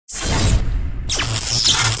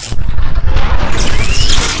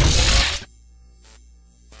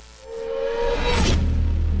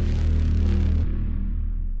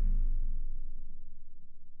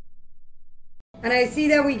I see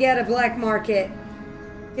that we get a black market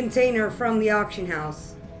container from the auction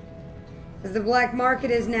house. As the black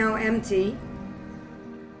market is now empty,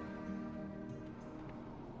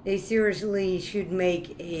 they seriously should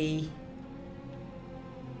make a...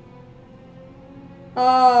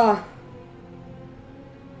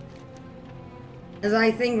 As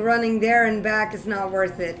I think running there and back is not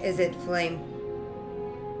worth it, is it, Flame?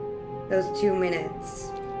 Those 2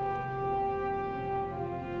 minutes.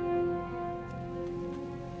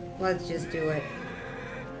 Let's just do it.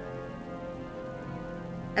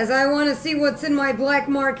 As I want to see what's in my black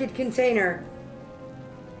market container.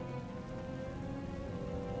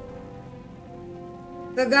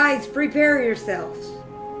 So guys, prepare yourselves.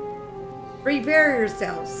 Prepare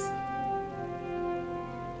yourselves.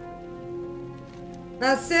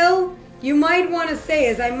 Now, Sil, you might want to say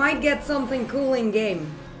is I might get something cool in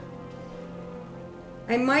game.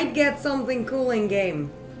 I might get something cool in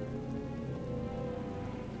game.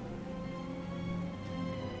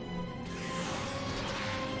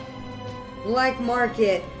 Black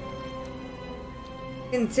market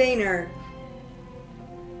container.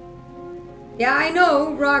 Yeah, I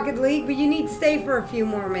know, Rocket League, but you need to stay for a few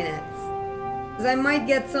more minutes. Because I might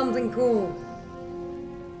get something cool.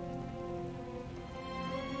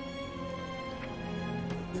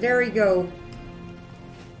 There we go.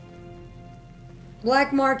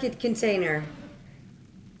 Black market container.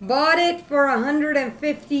 Bought it for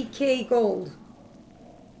 150k gold.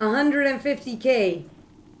 150k.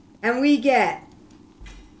 And we get...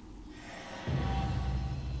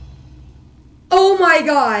 Oh my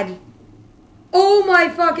god! Oh my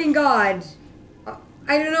fucking god!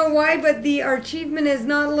 I don't know why, but the achievement is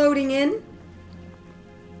not loading in.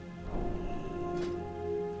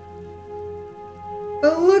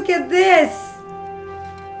 But look at this!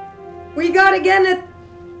 We got again a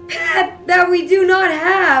pet that we do not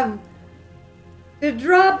have! The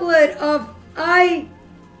droplet of eye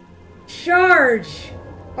charge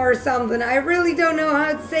or something. I really don't know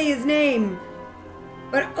how to say his name.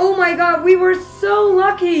 But oh my god, we were so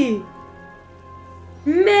lucky!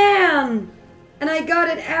 Man! And I got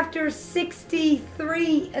it after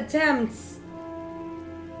 63 attempts.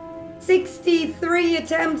 63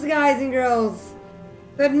 attempts, guys and girls.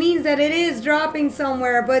 That means that it is dropping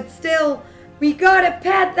somewhere, but still, we got a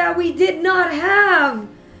pet that we did not have.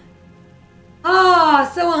 Ah,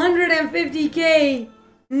 so 150k,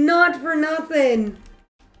 not for nothing.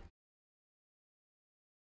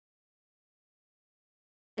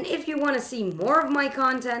 And if you want to see more of my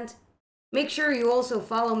content, make sure you also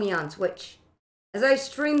follow me on Twitch, as I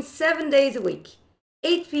stream 7 days a week,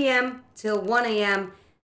 8 p.m. till 1 a.m.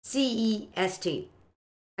 CEST.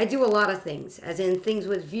 I do a lot of things, as in things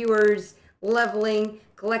with viewers, leveling,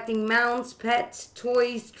 collecting mounts, pets,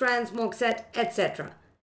 toys, transmog set, etc.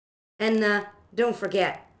 And don't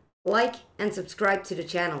forget, like and subscribe to the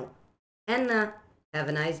channel. And have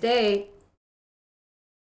a nice day.